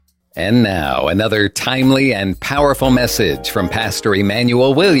And now, another timely and powerful message from Pastor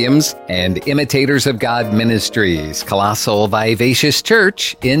Emmanuel Williams and Imitators of God Ministries, Colossal Vivacious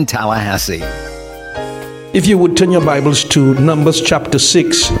Church in Tallahassee. If you would turn your Bibles to Numbers chapter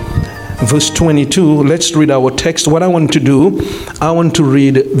 6, verse 22, let's read our text. What I want to do, I want to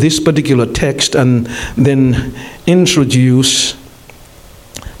read this particular text and then introduce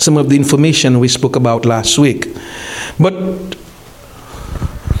some of the information we spoke about last week. But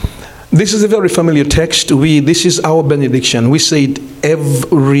this is a very familiar text. This is our benediction. We say it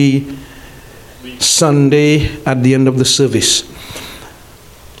every Sunday at the end of the service.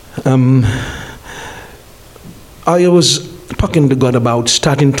 I was talking to God about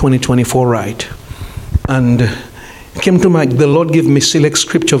starting 2024 right. And it came to mind, the Lord gave me select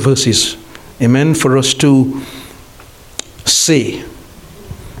scripture verses, amen, for us to say.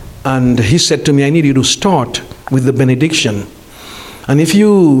 And He said to me, I need you to start with the benediction. And if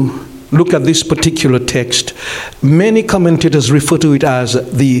you look at this particular text, many commentators refer to it as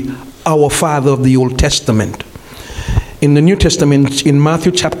the Our Father of the Old Testament. In the New Testament, in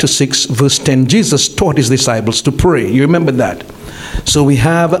Matthew chapter 6, verse 10, Jesus taught His disciples to pray. You remember that? So we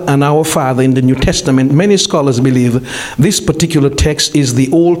have an Our Father in the New Testament. Many scholars believe this particular text is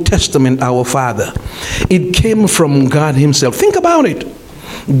the Old Testament Our Father. It came from God Himself. Think about it.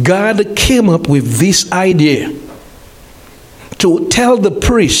 God came up with this idea to tell the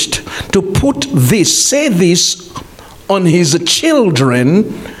priest to put this, say this on his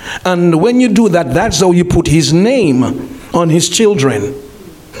children, and when you do that, that's how you put His name on His children.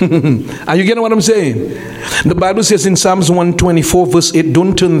 Are you getting what I'm saying? The Bible says in Psalms 124 verse 8,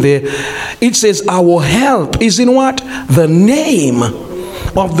 don't turn there. It says our help is in what? The name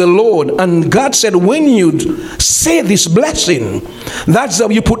of the Lord. And God said, when you say this blessing, that's how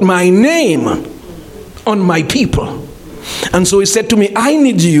you put my name on my people. And so He said to me, I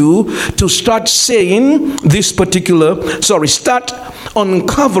need you to start saying this start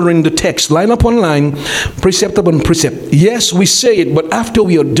uncovering the text, line upon line, precept upon precept. Yes, we say it, but after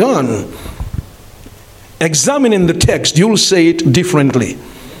we are done examining the text, you'll say it differently.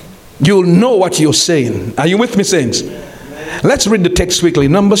 You'll know what you're saying. Are you with me, saints? Let's read the text quickly.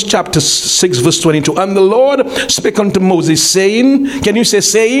 Numbers chapter 6, verse 22. And the Lord spake unto Moses, saying, can you say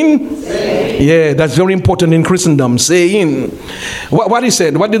saying? Saying. Yeah, that's very important in Christendom, saying. What He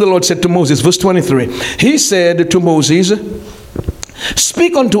said, what did the Lord say to Moses? Verse 23. He said to Moses,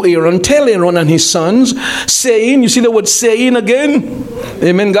 speak unto Aaron, tell Aaron and his sons, saying, you see the word saying again?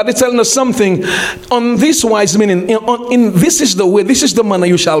 Amen. God is telling us something on this wise, meaning in this is the way, this is the manner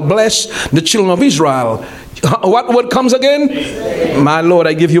you shall bless the children of Israel. What word comes again? Saying. My Lord,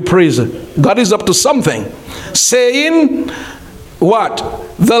 I give you praise. God is up to something. Saying, what?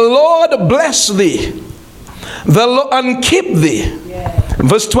 The Lord bless thee, the Lord and keep thee. Yeah.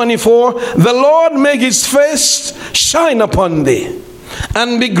 Verse 24, the Lord make His face shine upon thee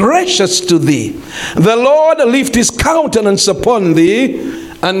and be gracious to thee. The Lord lift His countenance upon thee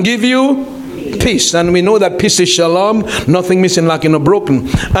and give you peace. And we know that peace is shalom, nothing missing, lacking, or broken.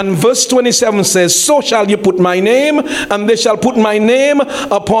 And verse 27 says, so shall you put my name, and they shall put my name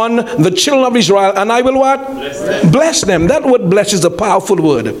upon the children of Israel, and I will what? Bless them. That word bless is a powerful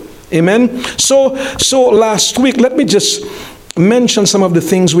word. Amen. So last week, let me just mention some of the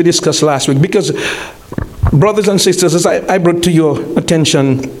things we discussed last week, because brothers and sisters, as I brought to your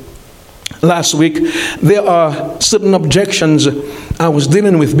attention last week, there are certain objections I was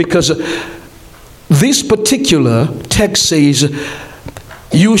dealing with, because this particular text says,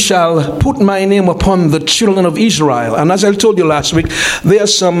 you shall put my name upon the children of Israel. And as I told you last week, there are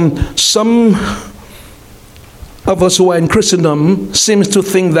some of us who are in Christendom seems to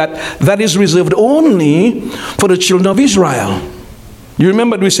think that is reserved only for the children of Israel. You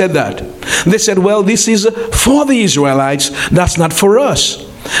remember we said that? They said, well, this is for the Israelites, that's not for us.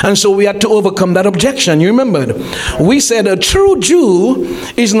 And so we had to overcome that objection. You remembered? We said a true Jew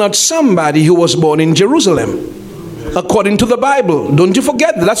is not somebody who was born in Jerusalem, according to the Bible. Don't you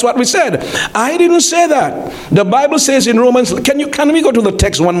forget that. That's what we said. I didn't say that. The Bible says in Romans, can we go to the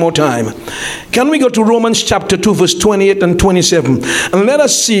text one more time? Can we go to Romans chapter 2, verse 28 and 27? And let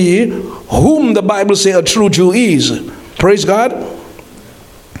us see whom the Bible says a true Jew is. Praise God.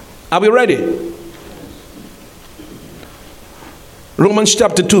 Are we ready? Romans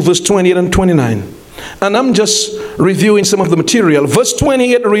chapter 2, verse 28 and 29. And I'm just reviewing some of the material. Verse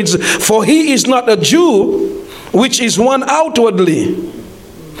 28 reads, for he is not a Jew, which is one outwardly,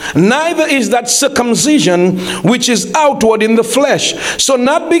 neither is that circumcision which is outward in the flesh. So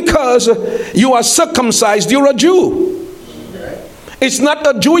not because you are circumcised, you're a Jew. It's not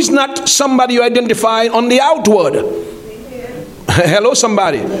a Jew, is not somebody you identify on the outward. Hello,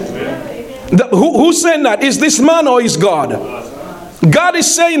 somebody. Who's saying that? Is this man or is God? God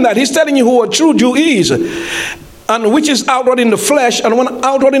is saying that. He's telling you who a true Jew is. And which is outward in the flesh. And when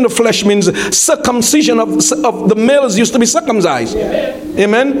outward in the flesh means circumcision of the males used to be circumcised.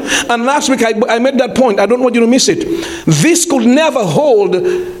 Amen. And last week I made that point. I don't want you to miss it. This could never hold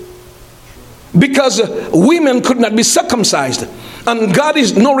because women could not be circumcised. And God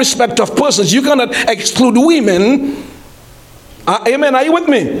is no respecter of persons. You cannot exclude women. Amen. Are you with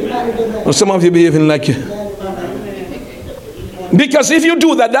me? Well, some of you behaving like you. Because if you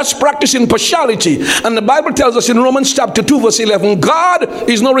do that, that's practicing partiality. And the Bible tells us in Romans chapter 2 verse 11, God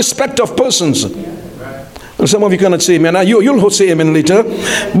is no respecter of persons. And some of you cannot say amen. You'll say amen later.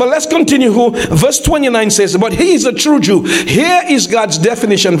 But let's continue. Verse 29 says, but he is a true Jew. Here is God's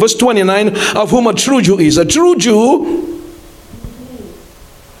definition. Verse 29 of whom a true Jew is. A true Jew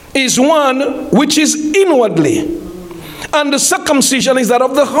is one which is inwardly. And the circumcision is that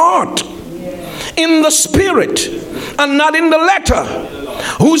of the heart. In the spirit. And not in the letter,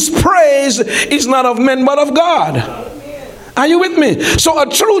 whose praise is not of men but of God. Are you with me? So a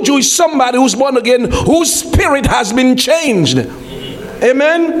true Jew is somebody who's born again, whose spirit has been changed.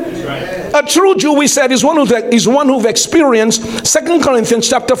 Amen. A true Jew, we said, is one who've experienced 2 Corinthians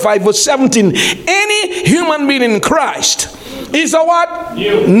chapter 5 verse 17. Any human being in Christ is a what?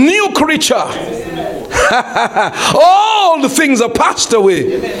 New creature. All the things are passed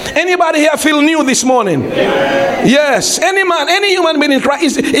away. Anybody here feel new this morning? Yes. Any human being in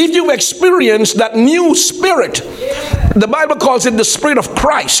Christ, if you've experienced that new spirit, the Bible calls it the Spirit of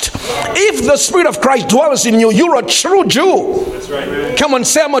Christ. If the Spirit of Christ dwells in you, you're a true Jew. That's right. Come on,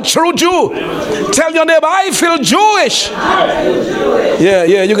 say I'm a true Jew. Tell your neighbor, I feel Jewish.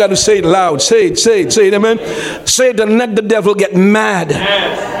 Yeah, you got to say it loud. Say it, amen. Say it and let the devil get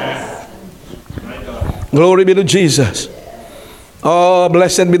mad. Glory be to Jesus. Oh,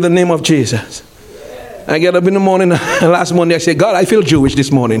 blessed be the name of Jesus. I get up in the morning, last Monday I say, God, I feel Jewish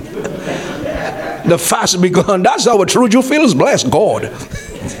this morning. The fast begun. That's how a true Jew feels. Bless God.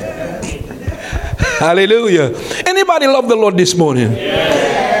 Hallelujah. Anybody love the Lord this morning?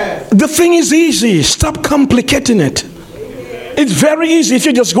 Yeah. The thing is easy. Stop complicating it. It's very easy. If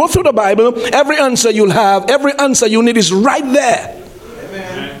you just go through the Bible, every answer you'll have, every answer you need is right there.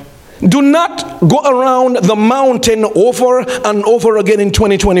 Amen. Do not go around the mountain over and over again in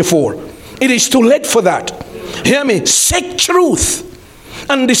 2024. It is too late for that. Hear me. Seek truth.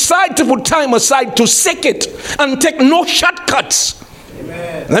 And decide to put time aside to seek it. And take no shortcuts.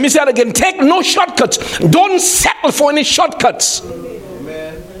 Amen. Let me say it again. Take no shortcuts. Don't settle for any shortcuts.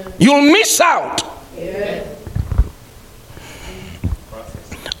 Amen. You'll miss out. Amen.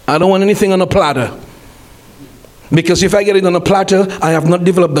 I don't want anything on a platter. Because if I get it on a platter, I have not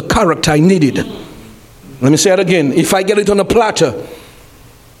developed the character I needed. Let me say it again. If I get it on a platter,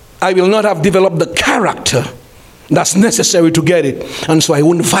 I will not have developed the character that's necessary to get it. And so I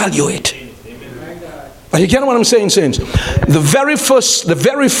won't value it. Are you getting what I'm saying, saints? The very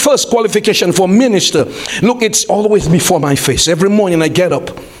first qualification for minister, look, it's always before my face. Every morning I get up.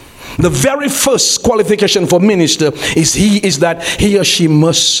 The very first qualification for minister is that he or she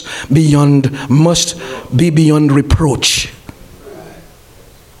must be beyond reproach.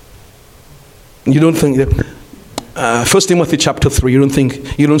 You don't think that 1 Timothy chapter 3, you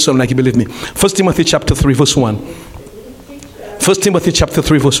don't sound like you believe me. 1 Timothy chapter 3 verse 1. 1 Timothy chapter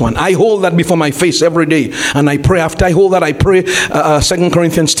 3 verse 1. I hold that before my face every day. And I pray, after I hold that, I pray 2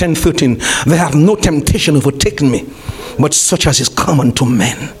 Corinthians 10:13. They have no temptation overtaken me, but such as is common to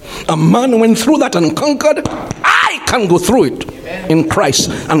men. A man went through that and conquered. I can go through it in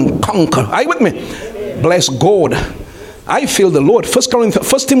Christ and conquer. Are you with me? Bless God. I feel the Lord.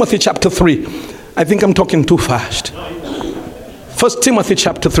 1 Timothy chapter 3. I think I'm talking too fast. 1 Timothy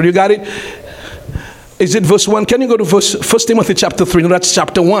chapter 3. You got it? Is it verse 1? Can you go to 1 Timothy chapter 3? No, that's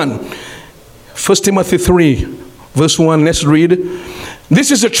chapter 1. 1 Timothy 3 verse 1. Let's read.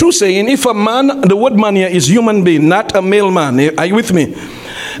 This is a true saying. If a man, the word man here is human being, not a male man. Are you with me?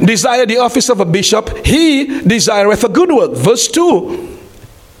 Desire the office of a bishop, he desireth a good work. Verse 2.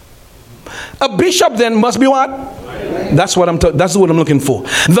 A bishop then must be what? That's what I'm looking for.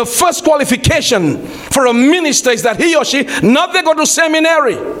 The first qualification for a minister is that he or she not they go to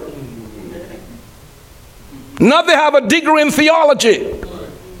seminary, not they have a degree in theology,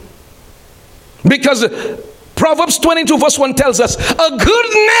 because Proverbs 22 verse 1 tells us a good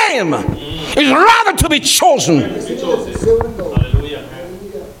name is rather to be chosen.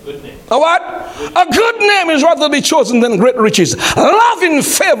 A what? A good name is rather to be chosen than great riches. Love in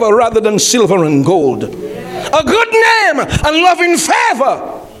favor rather than silver and gold. A good name and love in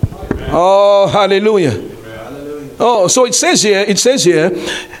favor. Oh, hallelujah. Oh, so it says here,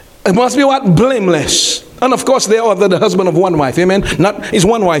 it must be what? Blameless. And of course, they are the husband of one wife. Amen. Not is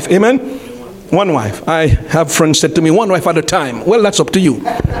one wife. Amen. One wife. I have friends said to me, one wife at a time. Well, that's up to you.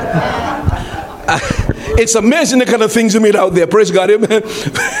 It's amazing the kind of things you meet out there. Praise God. Amen.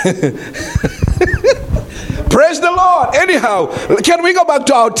 Praise the Lord. Anyhow, can we go back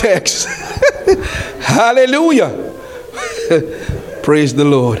to our text? Hallelujah. Praise the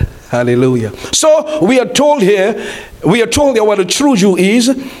Lord. Hallelujah. So we are told here what a true Jew is.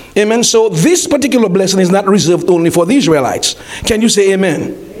 Amen. So this particular blessing is not reserved only for the Israelites. Can you say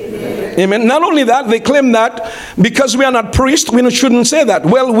amen? Amen. Amen. Not only that, they claim that because we are not priests, we shouldn't say that.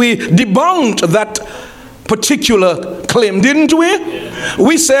 Well, we debunked that particular claim, didn't we? Yeah.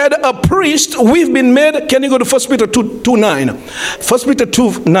 We said a priest, we've been made. Can you go to 1 Peter 2:9? 1 Peter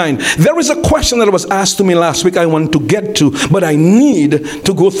 2:9. There is a question that was asked to me last week I want to get to, but I need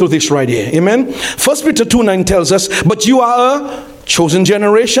to go through this right here. Amen. 1 Peter 2:9 tells us, but you are a chosen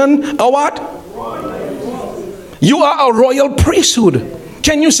generation, a what? You are a royal priesthood.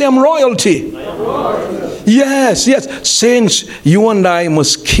 Can you say I'm royalty? Yes. Saints, you and I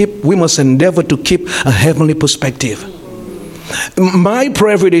we must endeavor to keep a heavenly perspective. My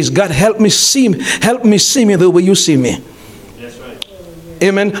prayer every day is, God, help me see me the way you see me. That's right.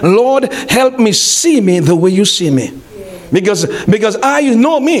 Amen. Lord, help me see me the way you see me. Because I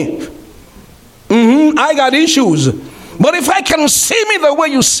know me. I got issues. But if I can see me the way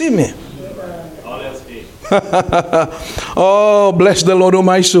you see me. Oh, bless the Lord, oh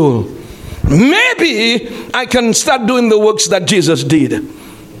my soul. Maybe I can start doing the works that Jesus did.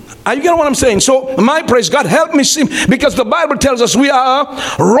 Are you getting what I'm saying? So my praise, God, help me see, because the Bible tells us we are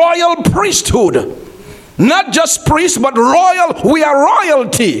a royal priesthood. Not just priests, but royal. We are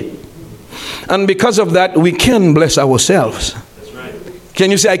royalty. And because of that, we can bless ourselves. That's right. Can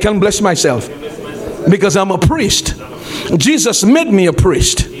you say, I can bless myself? Because I'm a priest. Jesus made me a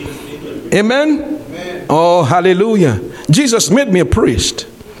priest. Amen? Oh, hallelujah. Jesus made me a priest.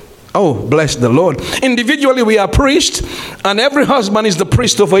 Oh, bless the Lord. Individually, we are priests, and every husband is the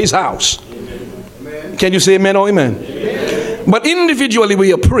priest over his house. Amen. Can you say amen or amen? Amen? But individually,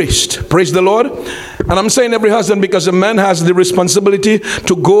 we are priests. Praise the Lord. And I'm saying every husband because a man has the responsibility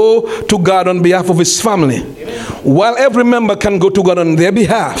to go to God on behalf of his family. Amen. While every member can go to God on their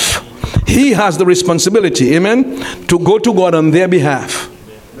behalf, he has the responsibility, amen, to go to God on their behalf.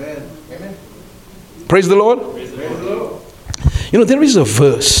 Amen. Amen. Praise the Lord. Praise the Lord. You know, there is a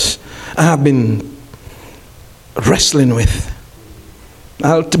verse I have been wrestling with.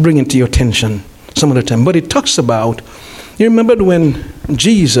 I'll bring it to your attention some other time. But it talks about, you remember when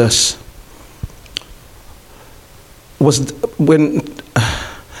Jesus when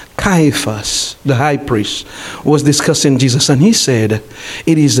Caiaphas, the high priest, was discussing Jesus, and he said,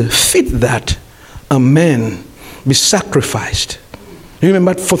 it is fit that a man be sacrificed. You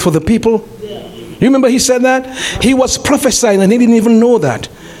remember for the people? You remember he said that? He was prophesying and he didn't even know that.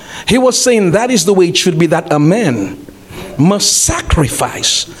 He was saying that is the way it should be, that a man must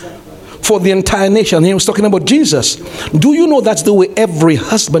sacrifice for the entire nation. He was talking about Jesus. Do you know that's the way every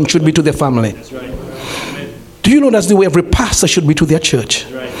husband should be to their family? That's right. Do you know that's the way every pastor should be to their church?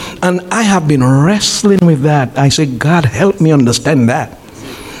 Right. And I have been wrestling with that. I say, God, help me understand that.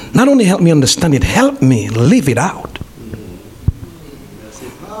 Not only help me understand it, help me live it out.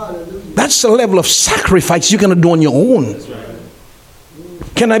 That's the level of sacrifice you're going to do on your own.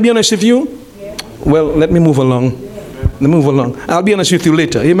 Can I be honest with you? Yeah. Well, let me move along. Let me move along. I'll be honest with you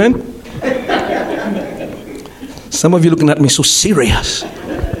later. Amen? Some of you looking at me so serious.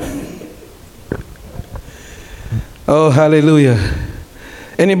 Oh, hallelujah.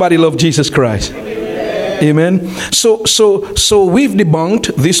 Anybody love Jesus Christ? Amen. So we've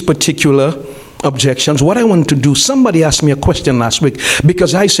debunked this particular objections. What I want to do, somebody asked me a question last week,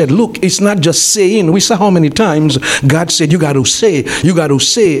 because I said, look, it's not just saying. We saw how many times God said, you got to say, you got to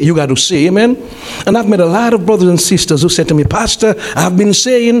say, you got to say. Amen. And I've met a lot of brothers and sisters who said to me, Pastor, I've been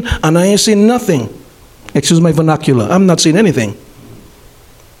saying and I ain't saying nothing. Excuse my vernacular. I'm not saying anything.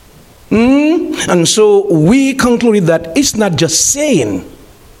 And so we concluded that it's not just saying.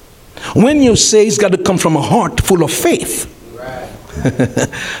 When you say, it's got to come from a heart full of faith.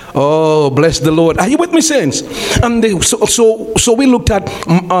 Oh, bless the Lord. Are you with me, saints? And so we looked at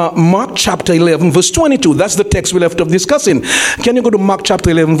Mark chapter 11 verse 22. That's the text we left off discussing. Can you go to Mark chapter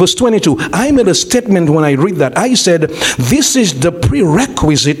 11 verse 22? I made a statement when I read that. I said, this is the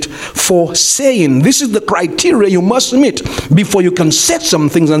prerequisite for saying. This is the criteria you must meet before you can say some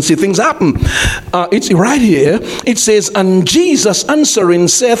things and see things happen. It's right here. It says, and Jesus answering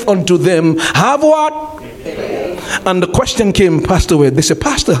saith unto them, have what? And the question came, Pastor, they said,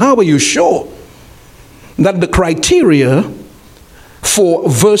 Pastor, how are you sure that the criteria for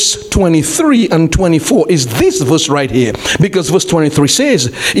verse 23 and 24 is this verse right here. Because verse 23 says,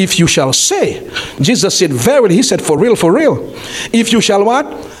 if you shall say, Jesus said, verily, he said, for real, if you shall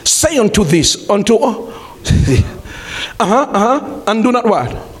what? Say unto this, and do not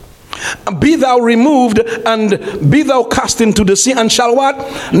what? Be thou removed and be thou cast into the sea, and shall what?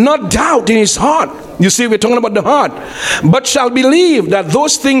 Not doubt in his heart. You see, we're talking about the heart. But shall believe that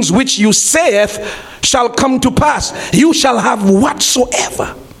those things which you saith shall come to pass. You shall have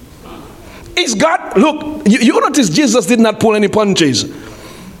whatsoever. Is God, look, you notice Jesus did not pull any punches.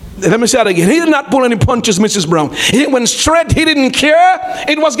 Let me say that again. He did not pull any punches, Mrs. Brown. He went straight. He didn't care.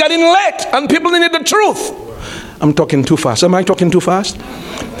 It was getting late and people needed the truth. I'm talking too fast. Am I talking too fast?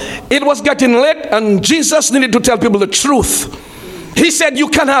 It was getting late and Jesus needed to tell people the truth. He said you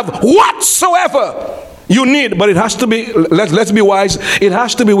can have whatsoever you need, but it has to be, let's be wise, it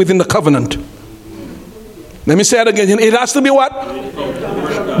has to be within the covenant. Let me say it again. It has to be what?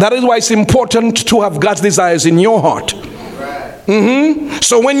 That is why it's important to have God's desires in your heart.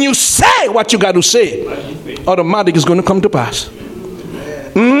 So when you say what you got to say, automatic is going to come to pass.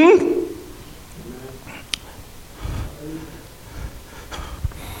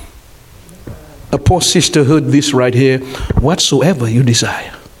 A poor sister heard this right here. Whatsoever you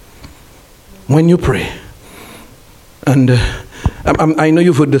desire when you pray. And I know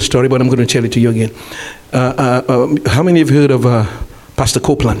you've heard the story, but I'm going to tell it to you again. How many of you have heard of Pastor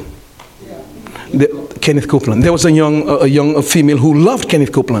Copeland? Kenneth Copeland. There was a young female who loved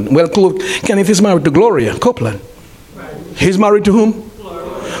Kenneth Copeland. Well, Kenneth is married to Gloria Copeland. He's married to whom?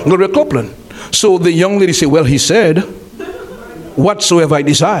 Gloria Copeland. So the young lady said, well, he said, whatsoever I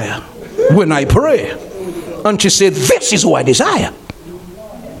desire when I pray. And she said, this is who I desire.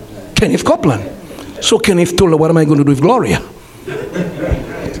 Kenneth Copeland. So Kenneth told her, what am I going to do with Gloria?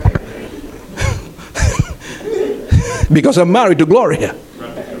 Because I'm married to Gloria.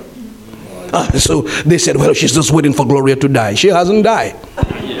 So they said, well, she's just waiting for Gloria to die. She hasn't died.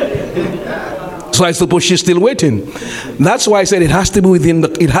 So I suppose she's still waiting. That's why I said it has to be within the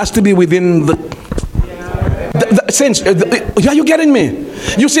sense. Are you getting me?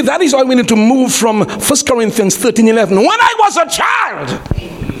 You see, that is why we need to move from 1 Corinthians 13:11. When I was a child,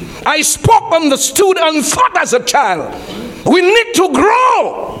 I spoke, understood, and thought as a child. We need to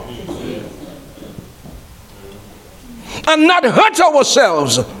grow and not hurt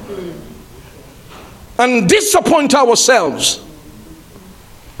ourselves and disappoint ourselves.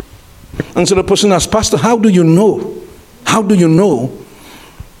 And so the person asked, Pastor, how do you know? How do you know?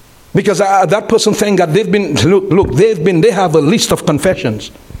 Because that person, thank God, they have a list of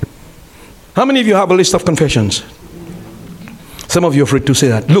confessions. How many of you have a list of confessions? Some of you are afraid to say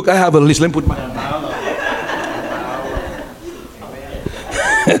that. Look, I have a list. Let me put my hand.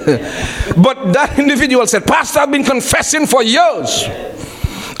 But that individual said, Pastor, I've been confessing for years.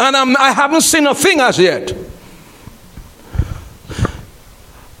 And I haven't seen a thing as yet.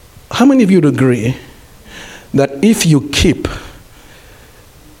 How many of you would agree that if you keep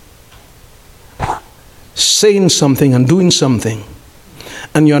saying something and doing something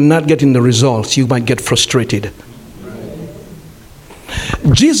and you're not getting the results, you might get frustrated?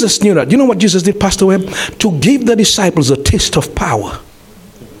 Jesus knew that. You know what Jesus did, Pastor Webb? To give the disciples a taste of power.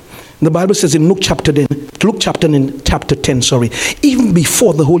 The Bible says in Luke chapter 10, even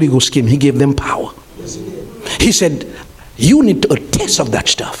before the Holy Ghost came, he gave them power. He said, you need a taste of that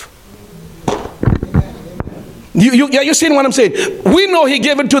stuff. You're seeing what I'm saying? We know he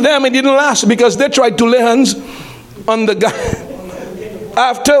gave it to them. It didn't last because they tried to lay hands on the guy.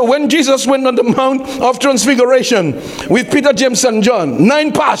 After, when Jesus went on the Mount of Transfiguration with Peter, James, and John,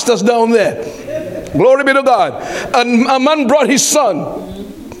 9 pastors down there. Glory be to God. And a man brought his son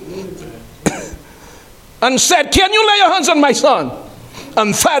and said, can you lay your hands on my son?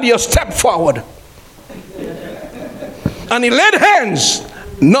 And Thaddeus stepped forward. And he laid hands.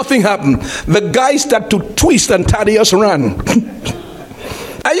 Nothing happened. The guy started to twist and Thaddeus ran.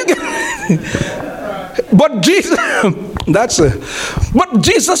 Are you getting? But Jesus, but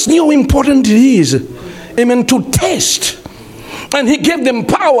Jesus knew how important it is, amen, to taste. And he gave them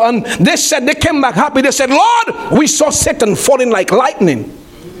power. And they said, they came back happy. They said, Lord, we saw Satan falling like lightning.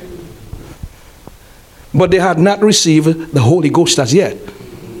 But they had not received the Holy Ghost as yet.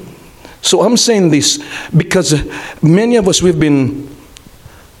 So I'm saying this because many of us, we've been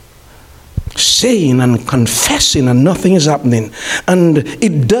saying and confessing and nothing is happening. And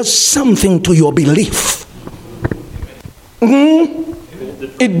it does something to your belief.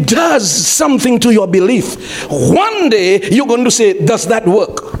 It does something to your belief. One day you're going to say, does that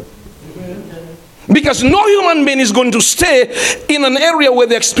work? Because no human being is going to stay in an area where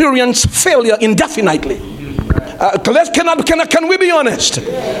they experience failure indefinitely. Can we be honest?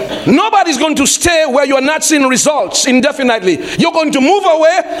 Nobody's going to stay where you're not seeing results indefinitely. You're going to move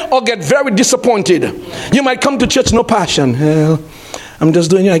away or get very disappointed. You might come to church, no passion. Well, I'm just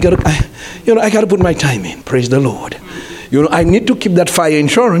doing it. I gotta put my time in. Praise the Lord. I need to keep that fire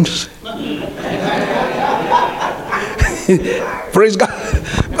insurance. Praise God.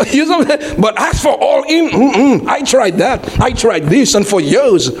 But as for all in, I tried that. I tried this, and for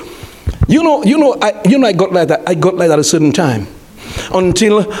years, I got like that. I got like that at a certain time,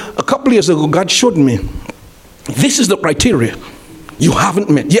 until a couple of years ago, God showed me, this is the criteria you haven't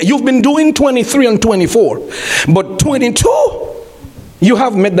met. Yeah, you've been doing 23 and 24, but 22, you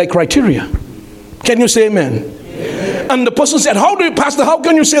have met that criteria. Can you say amen? And the person said, Pastor, how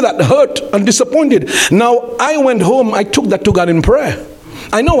can you say that? Hurt and disappointed. Now, I went home, I took that to God in prayer.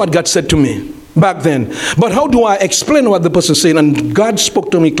 I know what God said to me back then. But how do I explain what the person said? And God spoke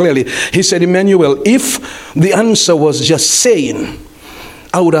to me clearly. He said, Emmanuel, if the answer was just saying,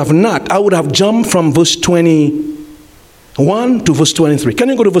 I would have jumped from verse 21 to verse 23. Can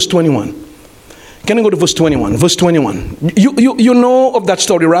you go to verse 21? Can you go to verse 21? Verse 21. You know of that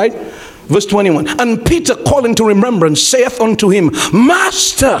story, right? Verse 21. And Peter, calling to remembrance, saith unto him,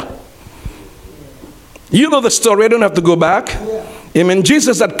 Master. You know the story. I don't have to go back. Amen.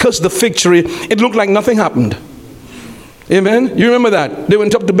 Jesus had cursed the fig tree. It looked like nothing happened. Amen. You remember that? They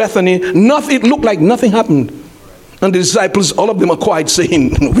went up to Bethany. It looked like nothing happened. And the disciples, all of them are quiet,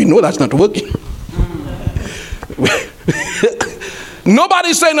 saying, we know that's not working.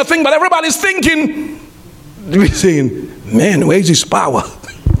 Nobody's saying a thing, but everybody's thinking. We're saying, man, where's his power?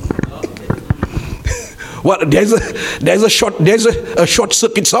 What? There's a short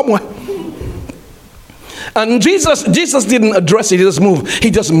circuit somewhere. And Jesus didn't address it.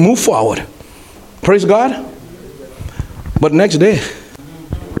 He just moved forward. Praise God. But next day,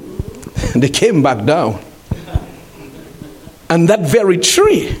 they came back down. And that very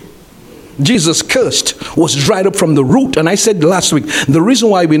tree Jesus cursed was dried up from the root. And I said last week, the reason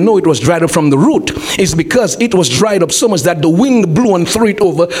why we know it was dried up from the root is because it was dried up so much that the wind blew and threw it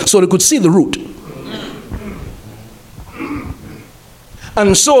over so they could see the root.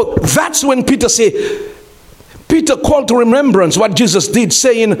 And so that's when Peter called to remembrance what Jesus did,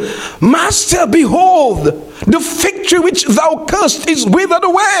 saying, Master, behold, the fig tree which thou cursed is withered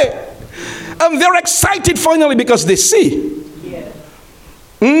away. And they're excited finally because they see.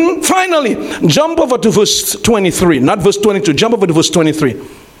 Finally, jump over to verse 23, not verse 22. Jump over to verse 23.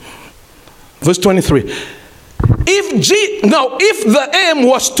 Verse 23. If the aim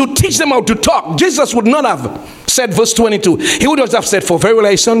was to teach them how to talk, Jesus would not have said verse 22. He would just have said, for verily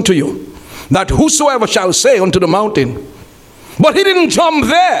I say unto you, that whosoever shall say unto the mountain. But he didn't jump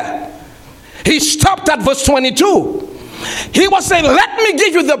there. He stopped at verse 22. He was saying, let me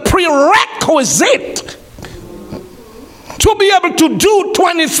give you the prerequisite to be able to do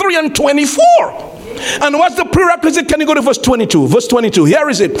 23 and 24. And what's the prerequisite? Can you go to verse 22? Verse 22, here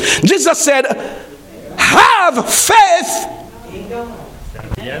is it. Jesus said, have faith.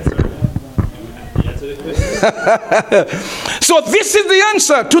 So this is the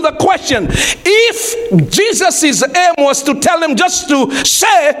answer to the question. If Jesus' aim was to tell them just to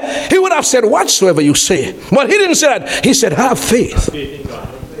say, he would have said whatsoever you say. But he didn't say that. He said have faith.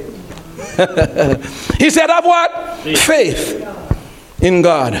 He said have what? Faith in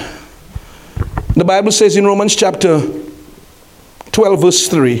God. The Bible says in Romans chapter 12 verse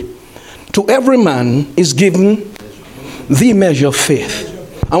 3, to every man is given the measure of faith.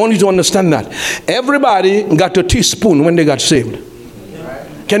 I want you to understand that. Everybody got a teaspoon when they got saved.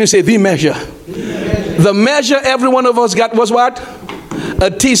 Can you say the measure? The measure every one of us got was what?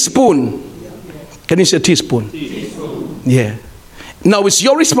 A teaspoon. Can you say teaspoon? Yeah. Now it's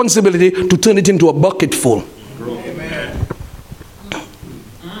your responsibility to turn it into a bucket full.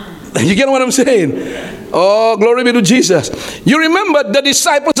 You get what I'm saying? Oh, glory be to Jesus. You remember the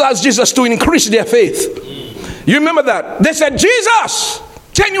disciples asked Jesus to increase their faith. You remember that? They said, Jesus,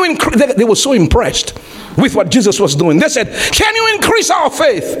 can you increase? They were so impressed with what Jesus was doing. They said, can you increase our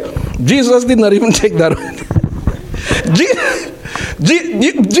faith? Jesus did not even take that on.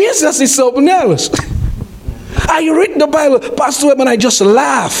 Jesus is something else. I read the Bible, Pastor Webb, and I just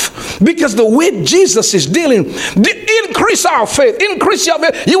laugh because the way Jesus is dealing, increase our faith, increase your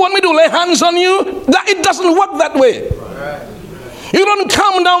faith. You want me to lay hands on you? It doesn't work that way. You don't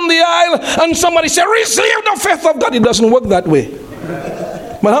come down the aisle and somebody say, receive the faith of God. It doesn't work that way.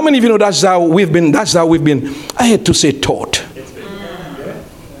 But how many of you know that's how we've been, I hate to say taught.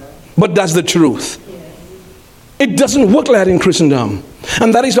 But that's the truth. It doesn't work like that in Christendom.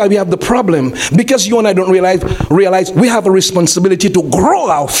 And that is why we have the problem. Because you and I don't realize we have a responsibility to grow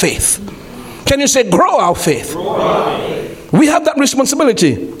our faith. Can you say grow our faith? Grow our faith. We have that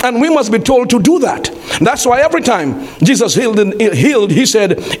responsibility, and we must be told to do that. That's why every time Jesus healed, he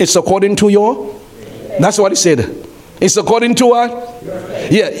said, it's according to your... That's what he said. It's according to what?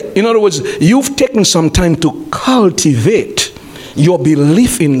 Yeah, in other words, you've taken some time to cultivate your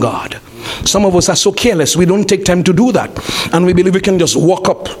belief in God. Some of us are so careless, we don't take time to do that. And we believe we can just walk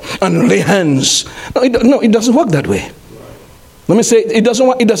up and lay hands. No, it doesn't work that way. Let me say, it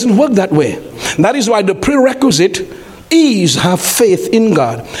doesn't work that way. That is why the prerequisite is have faith in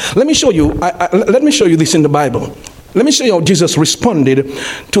God. Let me show you, let me show you this in the Bible. Let me show you how Jesus responded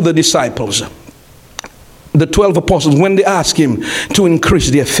to the disciples. The 12 apostles, when they asked him to increase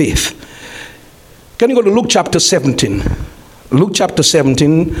their faith. Can you go to Luke chapter 17? Luke chapter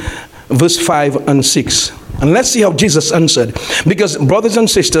 17, verse 5 and 6. And let's see how Jesus answered. Because brothers and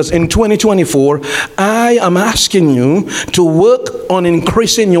sisters, in 2024, I am asking you to work on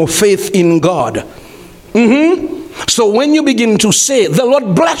increasing your faith in God. So when you begin to say, the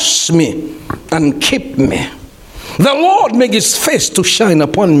Lord bless me and keep me, the Lord make his face to shine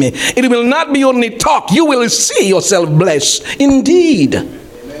upon me, it will not be only talk, you will see yourself blessed indeed.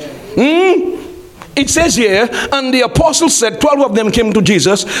 It says here, and the apostles said, 12 of them came to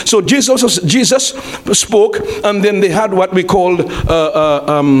Jesus. So Jesus spoke, and then they had what we called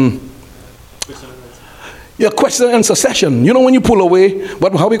question and answer session. You know when you pull away,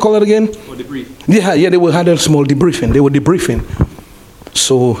 how we call it again? Or debrief. Yeah, they had a small debriefing. They were debriefing.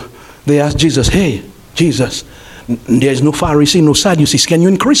 So they asked Jesus, hey, Jesus, there's no Pharisee, no Sadducees. Can you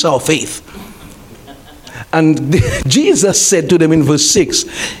increase our faith? And Jesus said to them in verse 6.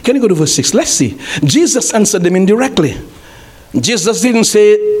 Can you go to verse 6? Let's see. Jesus answered them indirectly. Jesus didn't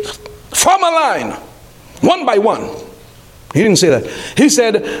say, form a line, one by one. He didn't say that. He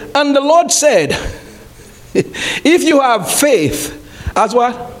said, and the Lord said, if you have faith as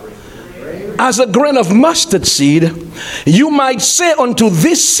what? As a grain of mustard seed, you might say unto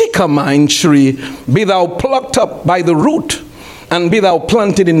this sycamore tree, be thou plucked up by the root, and be thou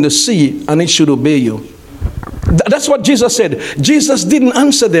planted in the sea, and it should obey you. That's what Jesus said. Jesus didn't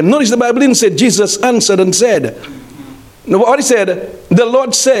answer them. Notice the Bible didn't say Jesus answered and said. No, what he said, the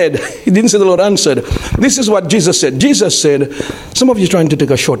Lord said. He didn't say the Lord answered. This is what Jesus said. Jesus said, some of you are trying to take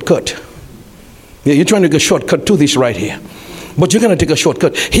a shortcut. Yeah, you're trying to take a shortcut to this right here. But you're going to take a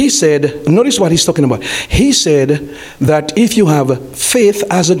shortcut. He said, notice what he's talking about. He said that if you have faith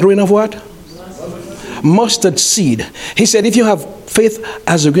as a grain of what? Mustard seed. He said if you have faith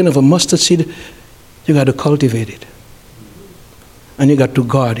as a grain of a mustard seed, you got to cultivate it. And you got to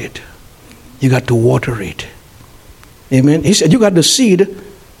guard it. You got to water it. Amen. He said you got the seed.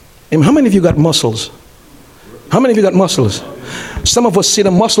 How many of you got muscles? How many of you got muscles? Some of us see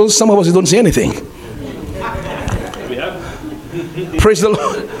the muscles, some of us don't see anything. Praise the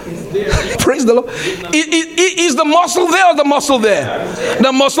Lord. Praise the Lord. Is the muscle there or the muscle there?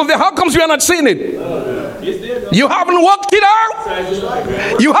 The muscle there. How comes we are not seeing it? You haven't worked it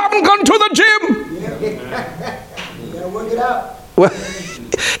out. You haven't gone to the gym. Well,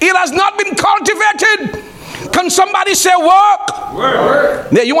 it has not been cultivated. Can somebody say work?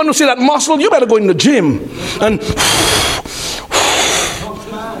 Yeah, you want to see that muscle? You better go in the gym and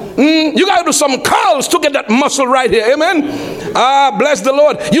you got to do some curls to get that muscle right here. Amen. Bless the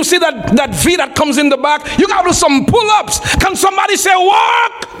Lord. You see that V that comes in the back? You got to do some pull-ups. Can somebody say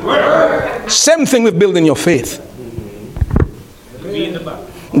work? Same thing with building your faith.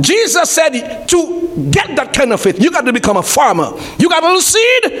 Jesus said to get that kind of faith, you got to become a farmer. You got a little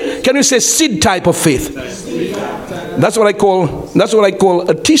seed. Can you say seed type of faith? That's what I call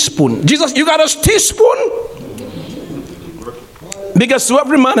a teaspoon. Jesus, you got a teaspoon? Because to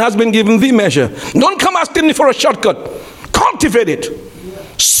every man has been given the measure. Don't come asking me for a shortcut. Cultivate it.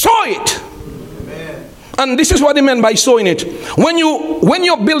 Sow it. And this is what he meant by sowing it. When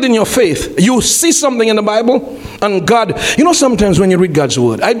you're building your faith, you see something in the Bible and God, you know, sometimes when you read God's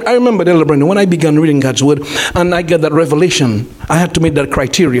word, I remember, Elder Brandon, when I began reading God's word and I get that revelation, I had to meet that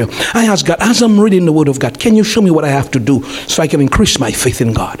criteria. I asked God, as I'm reading the word of God, can you show me what I have to do so I can increase my faith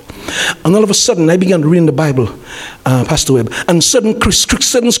in God? And all of a sudden, I began reading the Bible, Pastor Webb, and certain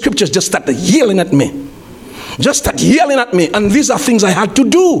scriptures just started yelling at me. And these are things I had to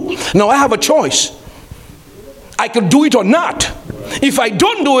do. Now I have a choice. I could do it or not. If I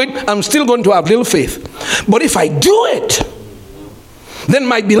don't do it, I'm still going to have little faith. But if I do it, then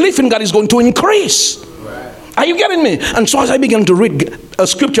my belief in God is going to increase. Are you getting me? And so as I began to read, a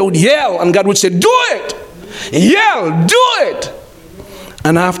scripture would yell and God would say, do it. Yell, do it.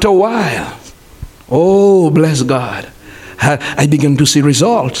 And after a while, oh, bless God, I began to see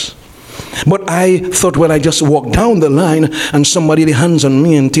results. But I thought, well, I just walk down the line and somebody lay hands on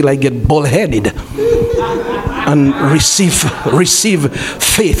me until I get bald-headed and receive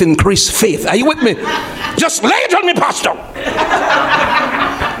faith, increase faith. Are you with me? Just lay it on me, Pastor.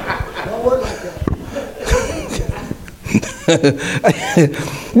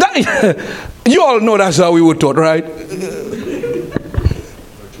 You all know that's how we were taught, right?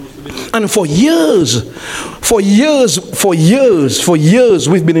 And for years,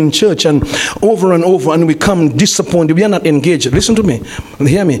 we've been in church and over, and we come disappointed. We are not engaged. Listen to me.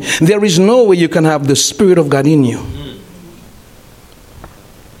 Hear me. There is no way you can have the Spirit of God in you.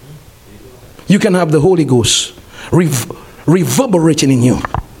 You can have the Holy Ghost reverberating in you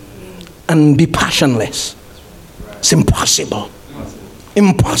and be passionless. It's impossible.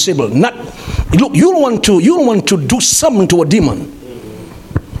 Impossible. Not look. You don't want to do something to a demon.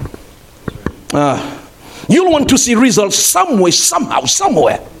 You'll want to see results some way, somehow,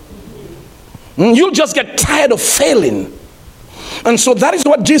 somewhere. You'll just get tired of failing. And so that is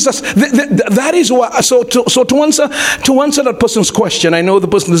what Jesus, that is what, so to answer that person's question, I know the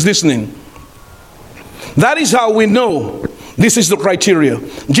person is listening. That is how we know this is the criteria.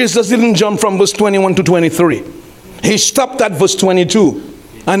 Jesus didn't jump from verse 21 to 23. He stopped at verse 22.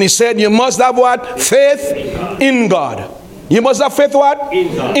 And he said, you must have what? Faith in God. You must have faith what?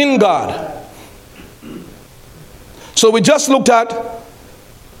 In God. So we just looked at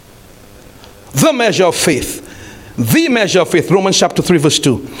the measure of faith. The measure of faith. Romans chapter 3 verse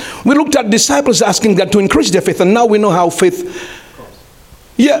 2. We looked at disciples asking God to increase their faith. And now we know how faith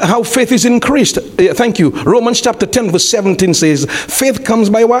is increased. Thank you. Romans chapter 10 verse 17 says, faith comes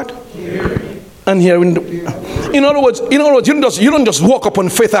by what? Hearing. And hearing. In other words, you don't just walk upon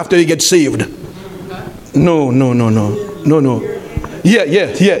faith after you get saved. No. Yeah.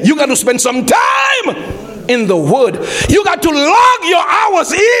 You got to spend some time in the Word. You got to log your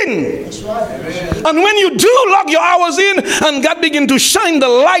hours in. And when you do log your hours in and God begin to shine the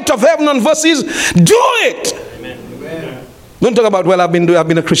light of heaven on verses, do it. Amen. Don't talk about, well, I've been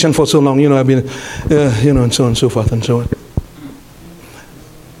a Christian for so long, I've been and so on and so forth and so on.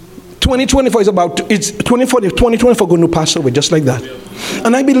 2024 is it's 2024 going to pass away just like that.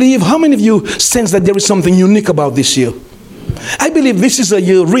 And I believe, how many of you sense that there is something unique about this year? I believe this is a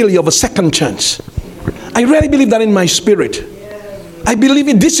year really of a second chance. I really believe that in my spirit. I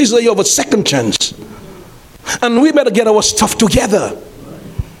believe this is a year of a second chance. And we better get our stuff together.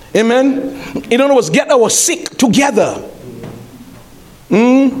 Amen. In other words, get our sick together.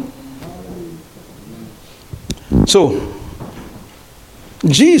 So,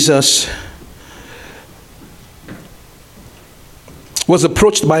 Jesus was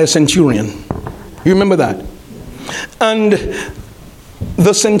approached by a centurion. You remember that? And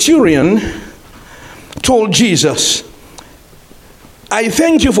the centurion told Jesus, I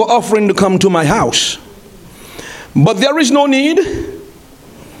thank you for offering to come to my house, but there is no need.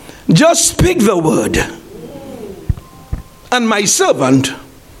 Just speak the word, and my servant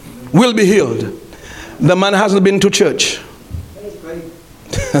will be healed. The man hasn't been to church.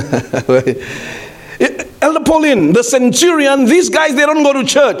 Elder Pauline, the centurion, these guys, they don't go to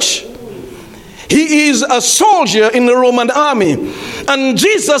church. He is a soldier in the Roman army. And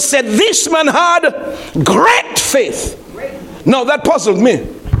Jesus said this man had great faith. Now that puzzled me.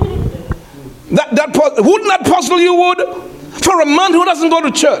 Wouldn't that puzzle you, Wood? For a man who doesn't go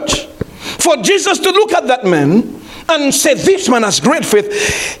to church, for Jesus to look at that man and say this man has great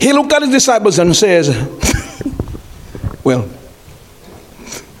faith, he looked at his disciples and says, well,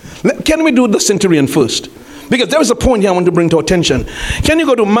 can we do the centurion first? Because there is a point here I want to bring to attention. Can you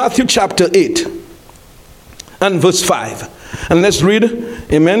go to Matthew chapter 8 and verse 5? And let's read.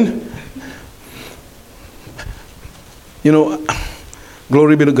 Amen.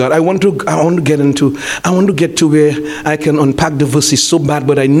 Glory be to God. I want to get to where I can unpack the verses so bad,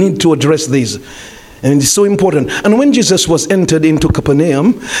 but I need to address these. And it's so important. And when Jesus was entered into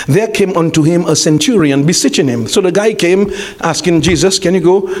Capernaum, there came unto him a centurion beseeching him. So the guy came asking Jesus, can you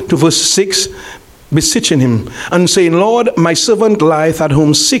go to verse 6? Beseeching him and saying, Lord, my servant lieth at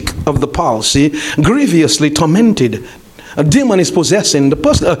home sick of the palsy, grievously tormented. A demon is possessing the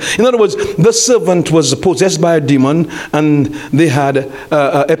person. In other words, the servant was possessed by a demon and they had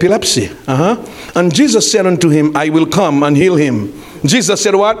epilepsy. And Jesus said unto him, I will come and heal him. Jesus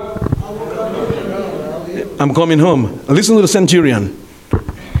said what? I'm coming home. Listen to the centurion.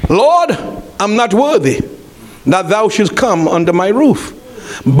 Lord, I'm not worthy that thou shouldst come under my roof,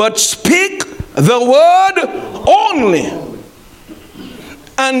 but speak the word only,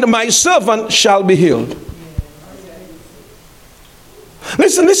 and my servant shall be healed.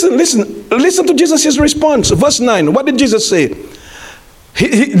 Listen to Jesus' response. Verse 9. What did Jesus say?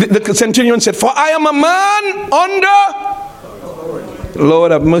 The centurion said, for I am a man under...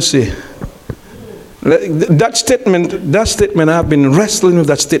 Lord have mercy. That statement, I've been wrestling with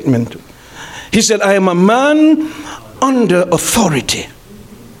that statement. He said, I am a man under authority.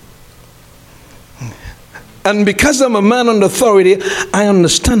 And because I'm a man under authority, I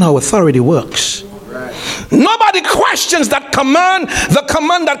understand how authority works. Right. Nobody questions that command, the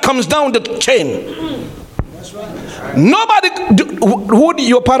command that comes down the chain. That's right. Nobody,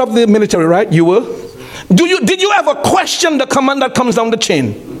 you're part of the military, right? You were? Did you ever question the command that comes down the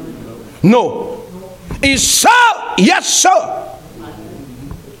chain? No. Is sir? Yes, sir.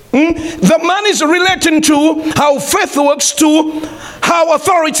 The man is relating to how faith works to how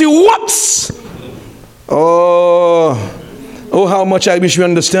authority works. Oh, how much I wish we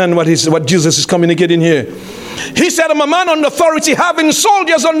understand what Jesus is communicating here. He said, I'm a man under authority, having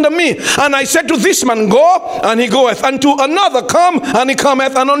soldiers under me. And I said to this man, go, and he goeth. And to another, come, and he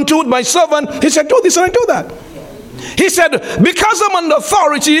cometh. And unto my servant, he said, do this, and I do that. He said, because I'm under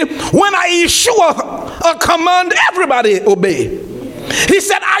authority, when I issue a command, everybody obey. He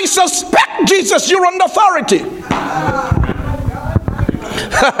said, I suspect, Jesus, you're under authority.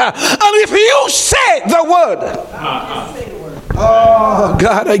 And if you say the word, oh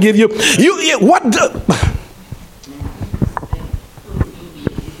God, I give you what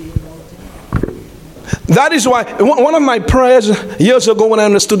that is why one of my prayers years ago when I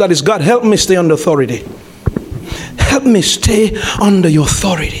understood that is, God, help me stay under authority. Help me stay under your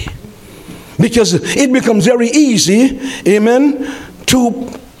authority. Because it becomes very easy, amen, to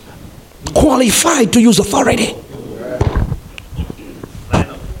qualify to use authority.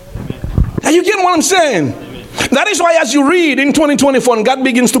 Are you getting what I'm saying? That is why as you read in 2024 and God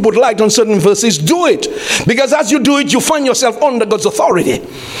begins to put light on certain verses, do it. Because as you do it, you find yourself under God's authority.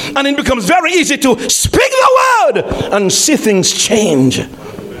 And it becomes very easy to speak the word and see things change.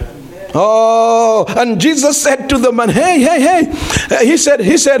 Oh, and Jesus said to the man, hey. He said,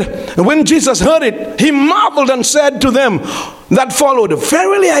 when Jesus heard it, he marveled and said to them that followed,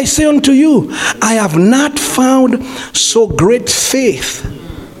 verily I say unto you, I have not found so great faith.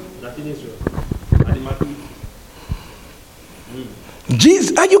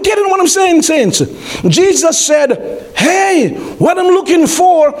 Jesus, are you getting what I'm saying, saints? Jesus said, hey, what I'm looking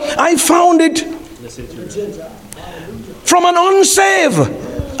for, I found it from an unsaved,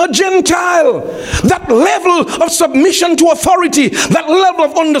 a Gentile. That level of submission to authority, that level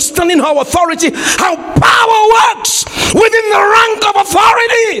of understanding how authority, how power works within the rank of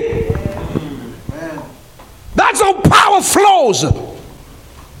authority. That's how power flows.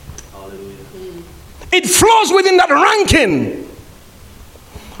 It flows within that ranking.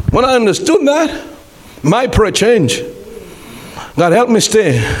 When I understood that, my prayer changed. God, help me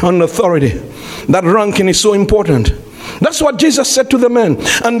stay on authority. That ranking is so important. That's what Jesus said to the man.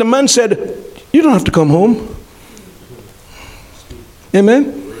 And the man said, you don't have to come home.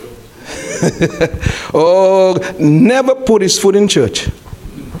 Amen? Oh, never put his foot in church.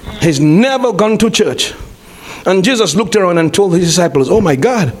 He's never gone to church. And Jesus looked around and told his disciples, oh my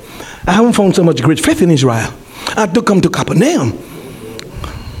God, I haven't found so much great faith in Israel. I had to come to Capernaum.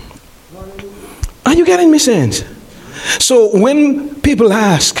 Are you getting me, saints? So when people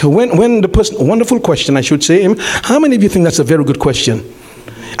ask, when the person, wonderful question, I should say, how many of you think that's a very good question?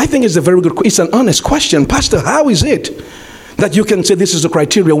 I think it's a very good, it's an honest question. Pastor, how is it that you can say this is the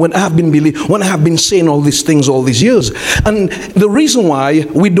criteria when I have been saying all these things all these years? And the reason why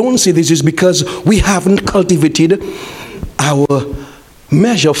we don't say this is because we haven't cultivated our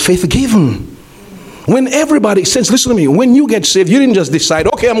measure of faith given. When everybody says, listen to me, when you get saved, you didn't just decide,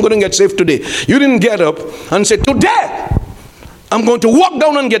 okay, I'm going to get saved today. You didn't get up and say, today, I'm going to walk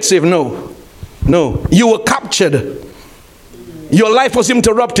down and get saved. No. You were captured. Your life was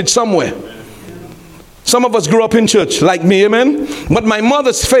interrupted somewhere. Some of us grew up in church, like me, amen? But my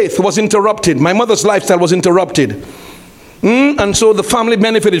mother's faith was interrupted. My mother's lifestyle was interrupted. And so the family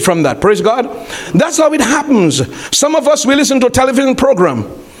benefited from that. Praise God. That's how it happens. Some of us, we listen to a television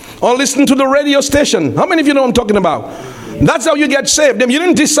program or listen to the radio station. How many of you know what I'm talking about? That's how you get saved. You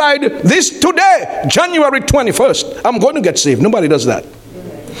didn't decide this today, January 21st, I'm going to get saved. Nobody does that.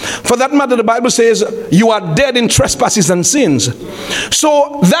 For that matter, the Bible says you are dead in trespasses and sins.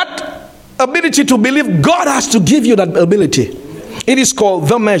 So that ability to believe, God has to give you that ability. It is called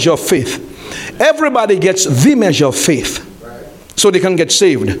the measure of faith. Everybody gets the measure of faith so they can get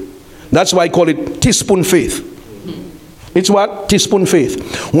saved. That's why I call it teaspoon faith. It's what? Teaspoon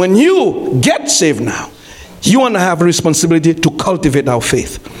faith. When you get saved now, you want to have a responsibility to cultivate our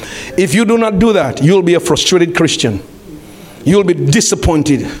faith. If you do not do that, you'll be a frustrated Christian. You'll be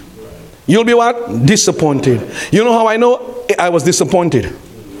disappointed. You'll be what? Disappointed. You know how I know I was disappointed?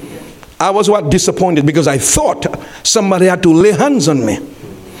 I was what? Disappointed because I thought somebody had to lay hands on me.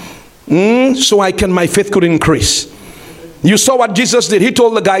 So my faith could increase. You saw what Jesus did. He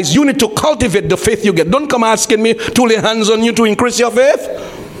told the guys, you need to cultivate the faith you get. Don't come asking me to lay hands on you to increase your faith.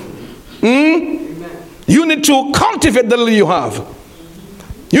 You need to cultivate the little you have.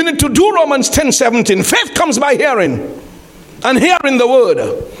 You need to do Romans 10:17. Faith comes by hearing. And hearing the word.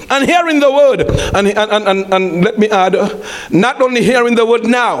 And hearing the word. And let me add, not only hearing the word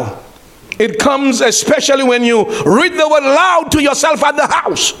now. It comes especially when you read the word loud to yourself at the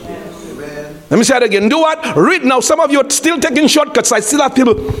house. Let me say it again. Do what? Read now. Some of you are still taking shortcuts. I still have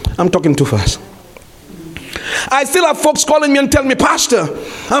people. I'm talking too fast. I still have folks calling me and telling me, Pastor,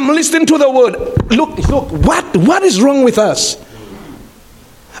 I'm listening to the word. Look, what is wrong with us?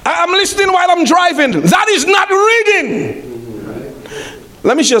 I'm listening while I'm driving. That is not reading.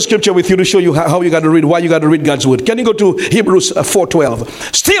 Let me share a scripture with you to show you how you got to read, why you got to read God's word. Can you go to Hebrews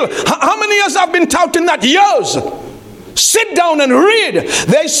 4:12? Still, how many years I've been touting that? Years. Sit down and read.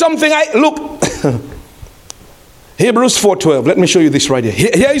 There's something look. Hebrews 4:12. Let me show you this right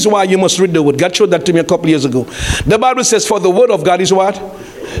here. Here is why you must read the word. God showed that to me a couple years ago. The Bible says, for the word of God is what?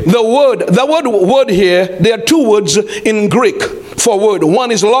 The word here, there are two words in Greek for word.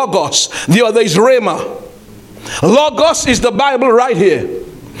 One is logos. The other is rhema. Logos is the Bible right here.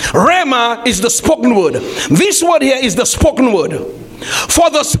 Rhema is the spoken word. This word here is the spoken word. For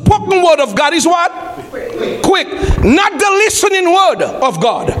the spoken word of God is what? Quick. Not the listening word of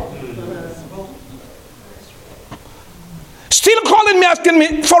God. Still calling me, asking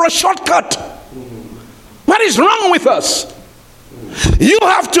me for a shortcut. What is wrong with us? You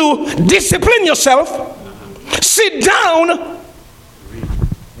have to discipline yourself. Sit down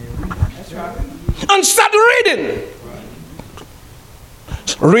and start reading.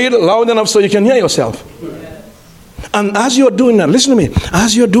 Read loud enough so you can hear yourself. And as you're doing that, listen to me,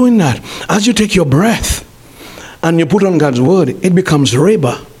 as you're doing that, as you take your breath and you put on God's word, it becomes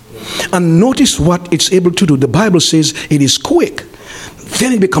rhema. And notice what it's able to do. The Bible says it is quick.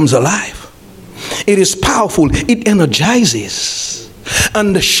 Then it becomes alive. It is powerful. It energizes.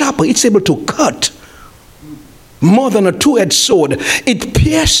 And the sharper, it's able to cut. More than a two-edged sword. It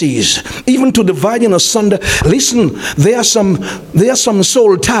pierces, even to dividing asunder. Listen, there are some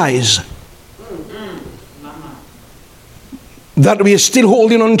soul ties that we are still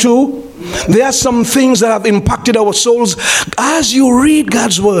holding on to. There are some things that have impacted our souls. As you read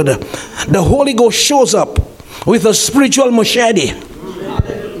God's word, the Holy Ghost shows up with a spiritual machete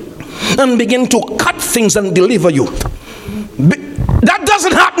and begin to cut things and deliver you. That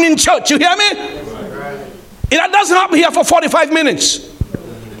doesn't happen in church, you hear me? That doesn't happen here for 45 minutes.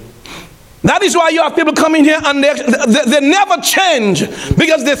 That is why you have people coming here and they never change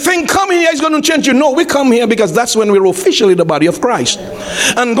because they think coming here is going to change you. No, we come here because that's when we're officially the body of Christ.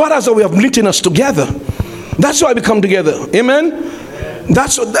 And God has a way of knitting us together. That's why we come together. Amen?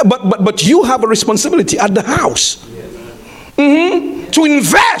 But you have a responsibility at the house. To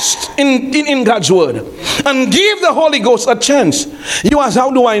invest in God's word and give the Holy Ghost a chance. You ask, how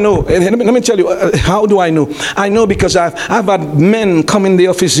do I know? Let me tell you, how do I know? I know because I've had men come in the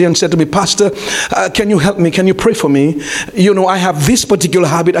office here and said to me, Pastor, can you help me? Can you pray for me? You know, I have this particular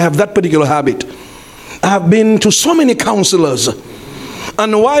habit. I have that particular habit. I have been to so many counselors.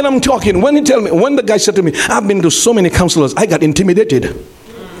 And while I'm talking, when the guy said to me, I've been to so many counselors, I got intimidated.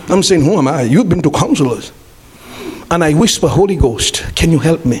 I'm saying, who am I? You've been to counselors. And I whisper, Holy Ghost, can you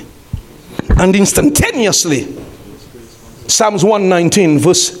help me? And instantaneously, Psalms 119,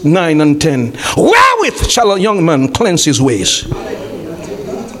 verse 9 and 10. Wherewith shall a young man cleanse his ways?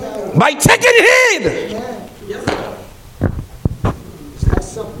 By taking heed.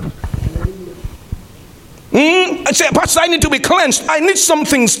 I say, Pastor, I need to be cleansed. I need some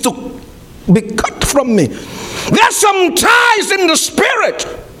things to be cut from me. There's some ties in the spirit.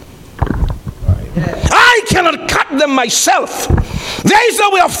 I cannot cut them myself. There is a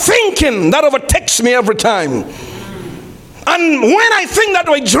way of thinking that overtakes me every time. And when I think that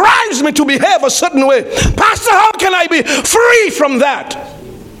way, it drives me to behave a certain way. Pastor, how can I be free from that?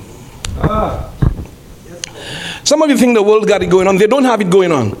 Some of you think the world got it going on. They don't have it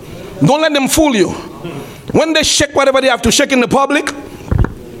going on. Don't let them fool you. When they shake whatever they have to shake in the public,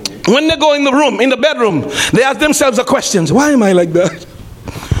 when they go in the room, in the bedroom, they ask themselves the questions. Why am I like that?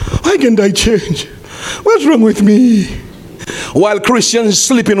 Why can't I change? What's wrong with me? While Christians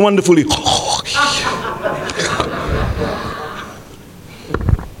sleeping wonderfully.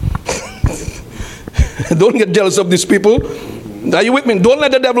 Don't get jealous of these people. Are you with me? Don't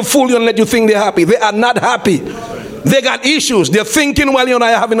let the devil fool you and let you think they're happy. They are not happy. They got issues. They're thinking, well, you and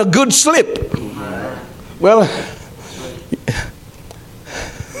I are having a good slip. Well,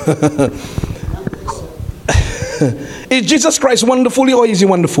 is Jesus Christ wonderful or is he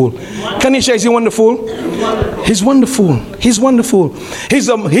wonderful? Can you say, is he wonderful? He's wonderful. He's wonderful. He's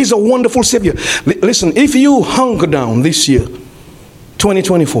a wonderful Savior. Listen, if you hunker down this year,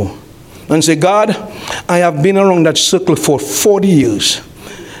 2024, and say, God, I have been around that circle for 40 years.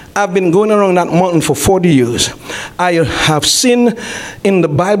 I've been going around that mountain for 40 years. I have seen in the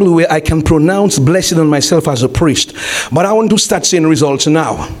Bible where I can pronounce blessing on myself as a priest. But I want to start seeing results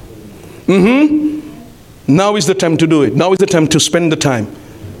now. Now is the time to do it. Now is the time to spend the time.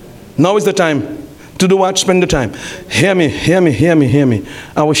 Now is the time to do what? Spend the time. Hear me, hear me, hear me, hear me.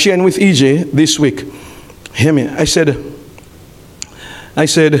 I was sharing with EJ this week. Hear me. I said,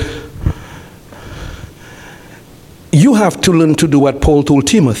 you have to learn to do what Paul told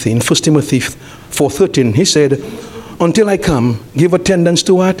Timothy in 1 Timothy 4:13. He said, until I come, give attendance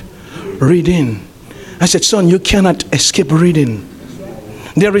to what? Reading. I said, son, you cannot escape reading.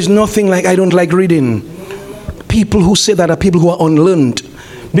 There is nothing like I don't like reading. People who say that are people who are unlearned,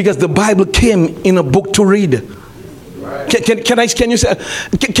 because the Bible came in a book to read. Can you say,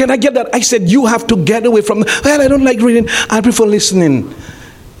 can I get that? I said, you have to get away from, well, I don't like reading. I prefer listening.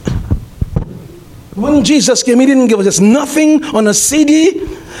 When Jesus came, he didn't give us nothing on a CD,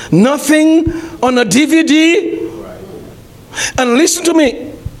 nothing on a DVD. And listen to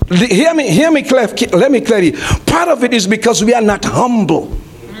me. Hear me clearly. Let me clearly. Part of it is because we are not humble.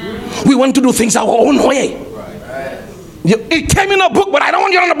 We want to do things our own way. It came in a book, but I don't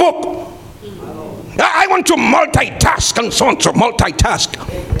want it on a book. I want to multitask and so on. So multitask.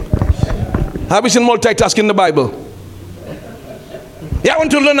 Have you seen multitask in the Bible? Yeah, I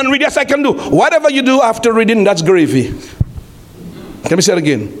want to learn and read. Yes, I can do. Whatever you do after reading, that's gravy. Let me say it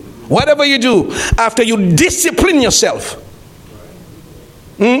again. Whatever you do after you discipline yourself.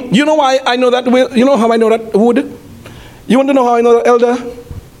 You know why I know that? You know how I know that, Wood? You want to know how I know that, Elder?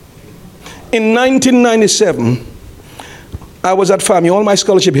 In 1997, I was at FAMU. All my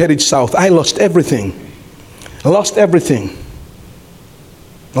scholarship headed south. I lost everything. Lost everything.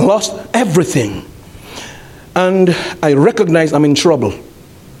 Lost everything. And I recognized I'm in trouble.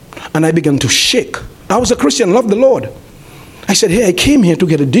 And I began to shake. I was a Christian, loved the Lord. I said, hey, I came here to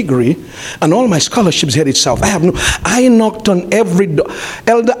get a degree, and all my scholarships headed south. I knocked on every door.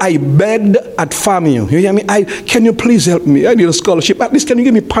 Elder, I begged at FAMU. You hear me? Can you please help me? I need a scholarship. At least can you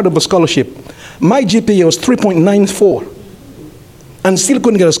give me part of a scholarship? My GPA was 3.94. And still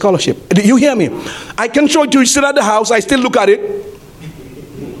couldn't get a scholarship. Do you hear me? I can show it to you. Still at the house. I still look at it.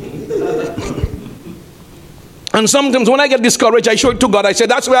 And sometimes when I get discouraged, I show it to God. I say,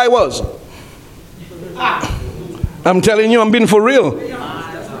 that's where I was. I'm telling you, I'm being for real.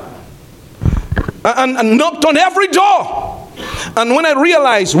 And knocked on every door. And when I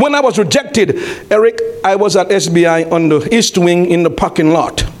realized, when I was rejected, Eric, I was at SBI on the East Wing in the parking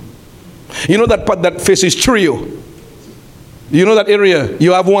lot. You know that part that faces Trio? You know that area?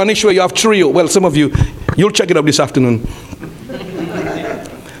 You have one issue where you have Trio. Well, some of you, you'll check it up this afternoon.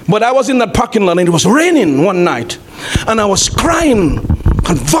 But I was in that parking lot and it was raining one night. And I was crying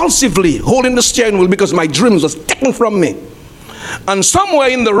convulsively, holding the steering wheel because my dreams was taken from me. And somewhere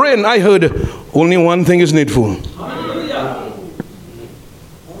in the rain I heard, only one thing is needful.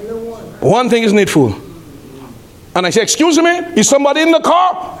 One thing is needful. And I said, excuse me, is somebody in the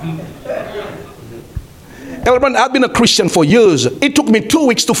car? Elbrand, I've been a Christian for years. It took me 2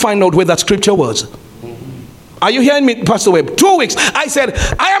 weeks to find out where that scripture was. Are you hearing me, Pastor Webb? 2 weeks. I said,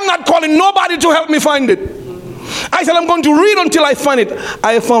 I am not calling nobody to help me find it. I said, I'm going to read until I find it.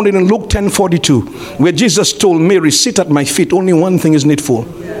 I found it in Luke 10:42, where Jesus told Mary, sit at my feet. Only one thing is needful.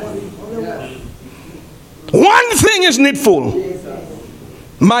 One thing is needful.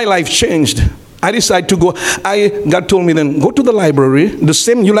 My life changed. I decided to go. God told me then, go to the library. The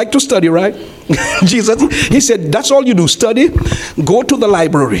same, you like to study, right? Jesus, he said, that's all you do, study. Go to the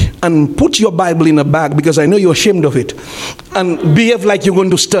library and put your Bible in a bag because I know you're ashamed of it. And behave like you're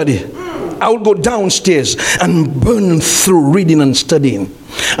going to study. I would go downstairs and burn through reading and studying.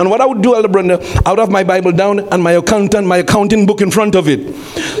 And what I would do, Elder Brenda, I would have my Bible down and my accounting book in front of it.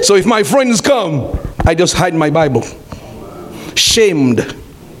 So if my friends come, I just hide my Bible. Shamed.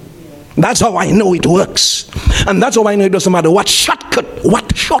 That's how I know it works. And that's how I know it doesn't matter what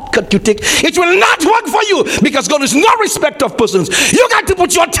shortcut you take. It will not work for you because God is no respect of persons. You got to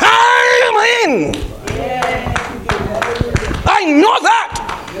put your time in. I know that.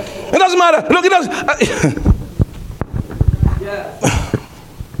 It doesn't matter. Look, it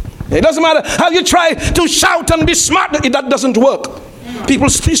doesn't matter how you try to shout and be smart. That doesn't work. People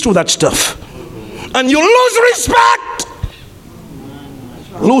speak through that stuff. And you lose respect.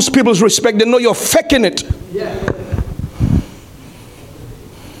 Lose people's respect. They know you're faking it.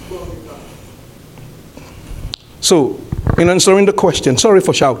 So, in answering the question, sorry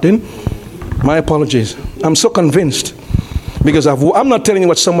for shouting. My apologies. I'm so convinced. Because I'm not telling you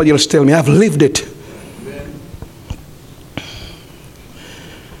what somebody else tell me. I've lived it.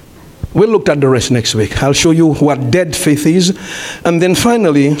 We'll look at the rest next week. I'll show you what dead faith is. And then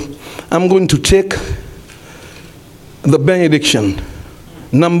finally, I'm going to take the benediction.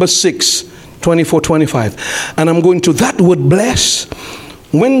 Number 6, 24, 25. And I'm going to that word bless.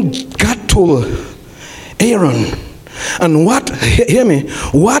 When God told Aaron, and hear me,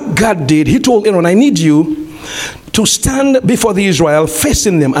 what God did, he told Aaron, I need you to stand before the Israel,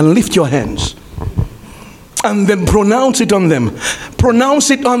 facing them, and lift your hands. And then pronounce it on them. Pronounce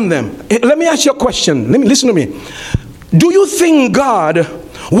it on them. Let me ask you a question. Listen to me. Do you think God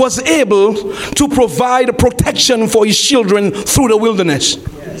was able to provide protection for his children through the wilderness?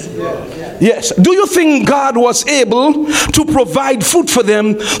 Yes. Do you think God was able to provide food for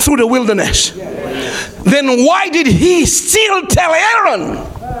them through the wilderness? Then why did he still tell Aaron,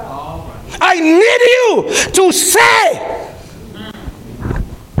 I need you to say?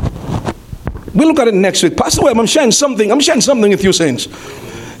 We'll look at it next week. Pastor Webb, I'm sharing something with you, saints.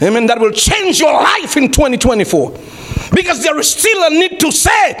 Amen. That will change your life in 2024. Because there is still a need to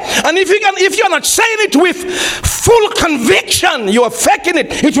say. And if you're not saying it with full conviction, you are faking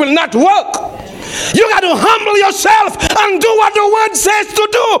it. It will not work. You got to humble yourself and do what the word says to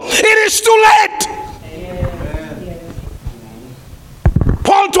do. It is too late.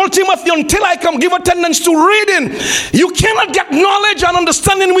 Paul told Timothy, until I come, give attendance to reading. You cannot get knowledge and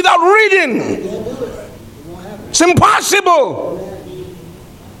understanding without reading. It's impossible.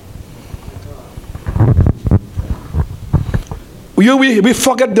 We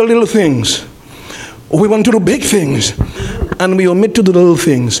forget the little things. We want to do big things. And we omit to do the little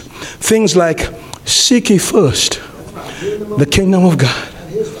things. Things like, seek ye first the kingdom of God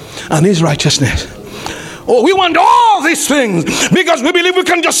and his righteousness. Oh, we want all these things because we believe we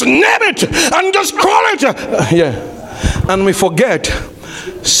can just name it and just call it. And we forget,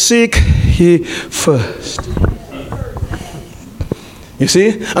 seek ye first. You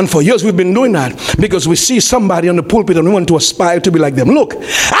see? And for years we've been doing that because we see somebody on the pulpit and we want to aspire to be like them. Look,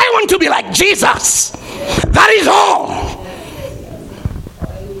 I want to be like Jesus. That is all.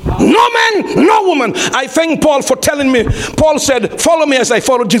 No man, no woman. I thank Paul for telling me. Paul said, follow me as I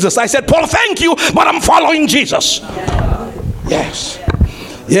follow Jesus. I said, Paul, thank you, but I'm following Jesus. Yes.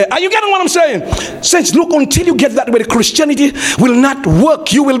 Yeah, are you getting what I'm saying? Saints, look, until you get that way, Christianity will not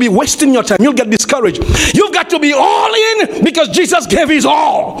work. You will be wasting your time. You'll get discouraged. You've got to be all in because Jesus gave his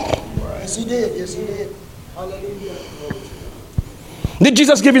all. Yes, he did. Yes, he did. Hallelujah. Did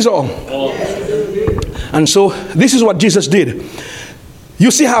Jesus give his all? And so, this is what Jesus did.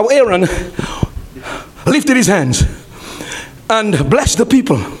 You see how Aaron lifted his hands and blessed the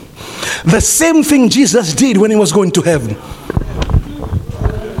people. The same thing Jesus did when he was going to heaven.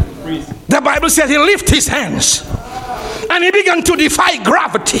 The Bible says he lifted his hands and he began to defy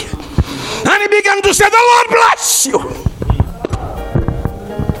gravity. And he began to say, the Lord bless you.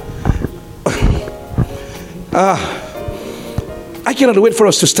 I cannot wait for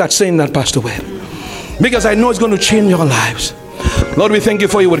us to start saying that, Pastor Webb, because I know it's going to change your lives. Lord, we thank you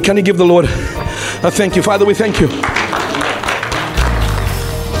for your word. Can you give the Lord a thank you? Father, we thank you.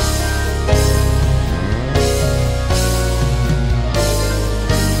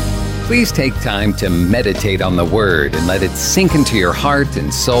 Please take time to meditate on the Word and let it sink into your heart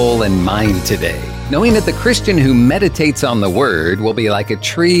and soul and mind today, knowing that the Christian who meditates on the Word will be like a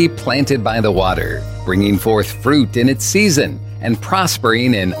tree planted by the water, bringing forth fruit in its season and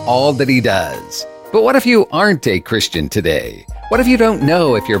prospering in all that he does. But what if you aren't a Christian today? What if you don't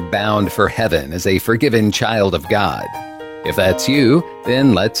know if you're bound for heaven as a forgiven child of God? If that's you,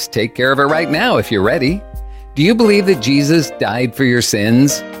 then let's take care of it right now if you're ready. Do you believe that Jesus died for your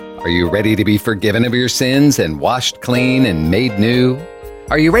sins? Are you ready to be forgiven of your sins and washed clean and made new?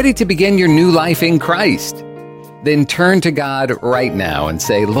 Are you ready to begin your new life in Christ? Then turn to God right now and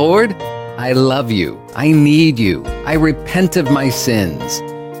say, Lord, I love you. I need you. I repent of my sins.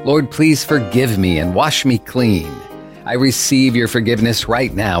 Lord, please forgive me and wash me clean. I receive your forgiveness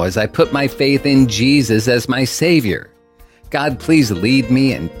right now as I put my faith in Jesus as my Savior. God, please lead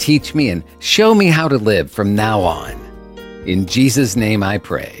me and teach me and show me how to live from now on. In Jesus' name I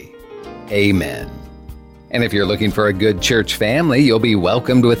pray. Amen. And if you're looking for a good church family, you'll be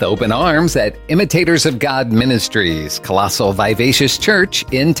welcomed with open arms at Imitators of God Ministries, Colossal Vivacious Church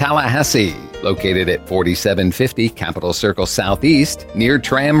in Tallahassee, located at 4750 Capitol Circle Southeast near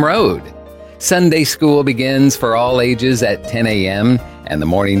Tram Road. Sunday school begins for all ages at 10 a.m., and the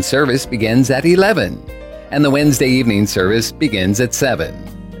morning service begins at 11. And the Wednesday evening service begins at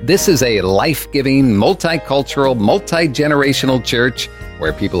 7. This is a life-giving, multicultural, multi-generational church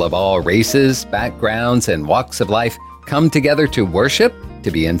where people of all races, backgrounds, and walks of life come together to worship,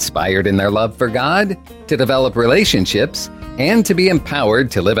 to be inspired in their love for God, to develop relationships, and to be empowered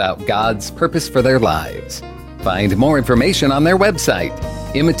to live out God's purpose for their lives. Find more information on their website,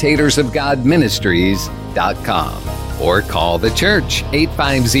 imitatorsofgodministries.com, or call the church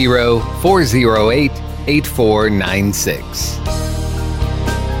 850-408-8496.